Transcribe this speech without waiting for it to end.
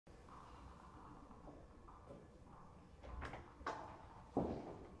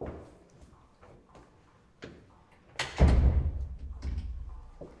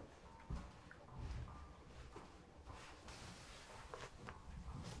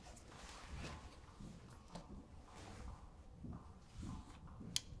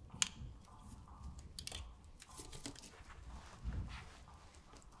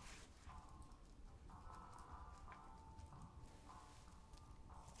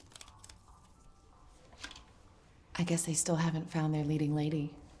I guess they still haven't found their leading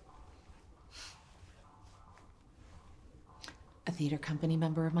lady. A theater company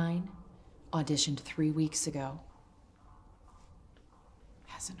member of mine auditioned 3 weeks ago.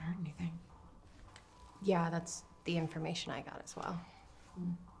 Hasn't heard anything. Yeah, that's the information I got as well.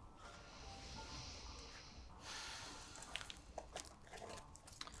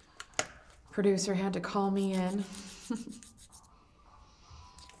 Producer had to call me in.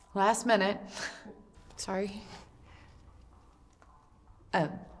 Last minute. Sorry?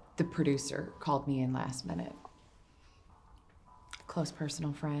 The producer called me in last minute. Close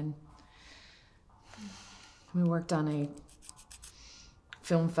personal friend. We worked on a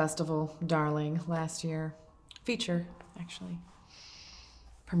film festival, Darling, last year. Feature, actually.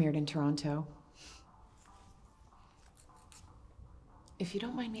 Premiered in Toronto. If you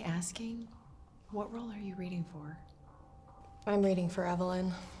don't mind me asking, what role are you reading for? I'm reading for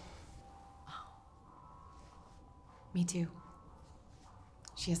Evelyn. Me too.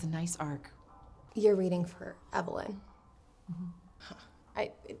 She has a nice arc. You're reading for Evelyn.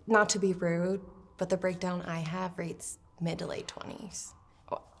 Not to be rude, but the breakdown I have rates mid to late 20s.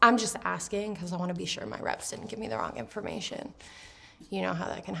 I'm just asking because I want to be sure my reps didn't give me the wrong information. You know how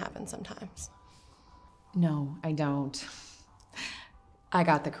that can happen sometimes. No, I don't. I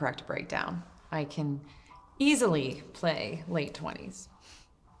got the correct breakdown. I can easily play late 20s.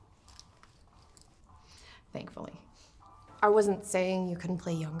 Thankfully. I wasn't saying you couldn't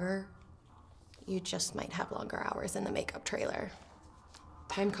play younger. You just might have longer hours in the makeup trailer.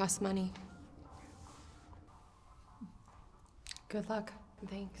 Time costs money. Good luck.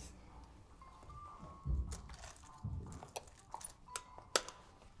 Thanks.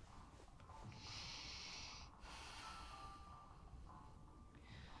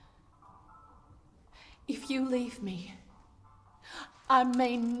 If you leave me, I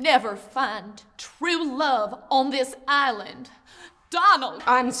may never find true love on this island. Donald!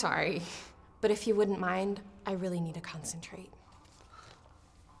 I'm sorry, but if you wouldn't mind, I really need to concentrate.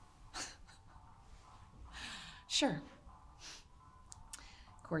 Sure.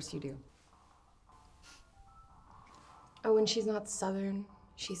 Of course you do. Oh, and she's not Southern,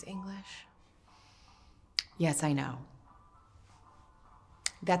 she's English. Yes, I know.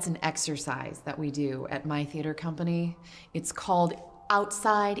 That's an exercise that we do at my theater company. It's called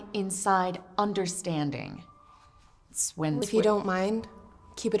outside, inside understanding. It's when... If you don't mind,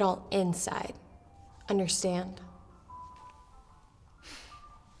 keep it all inside. Understand?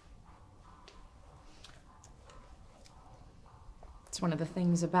 It's one of the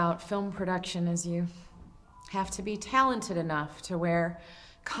things about film production is you have to be talented enough to where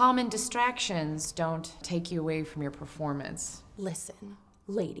common distractions don't take you away from your performance. Listen,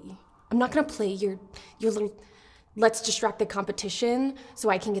 lady, I'm not gonna play your little let's distract the competition so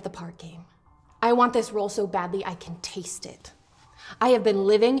I can get the part game. I want this role so badly I can taste it. I have been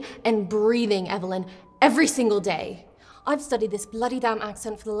living and breathing Evelyn every single day. I've studied this bloody damn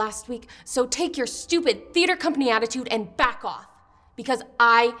accent for the last week, so take your stupid theater company attitude and back off. Because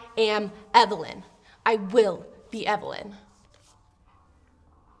I am Evelyn. I will be Evelyn.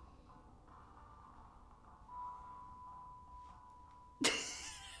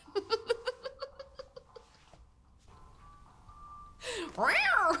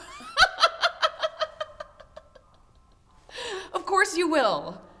 Of course you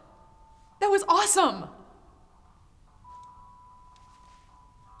will. That was awesome.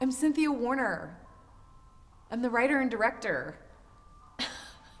 I'm Cynthia Warner. I'm the writer and director.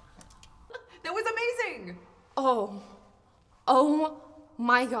 That was amazing. Oh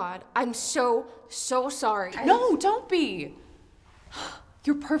my God. I'm so sorry. No, don't be.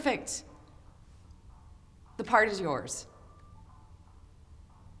 You're perfect. The part is yours.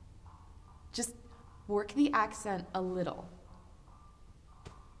 Just work the accent a little.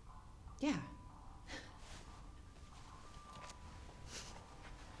 Yeah.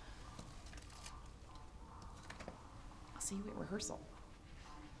 I'll see you at rehearsal.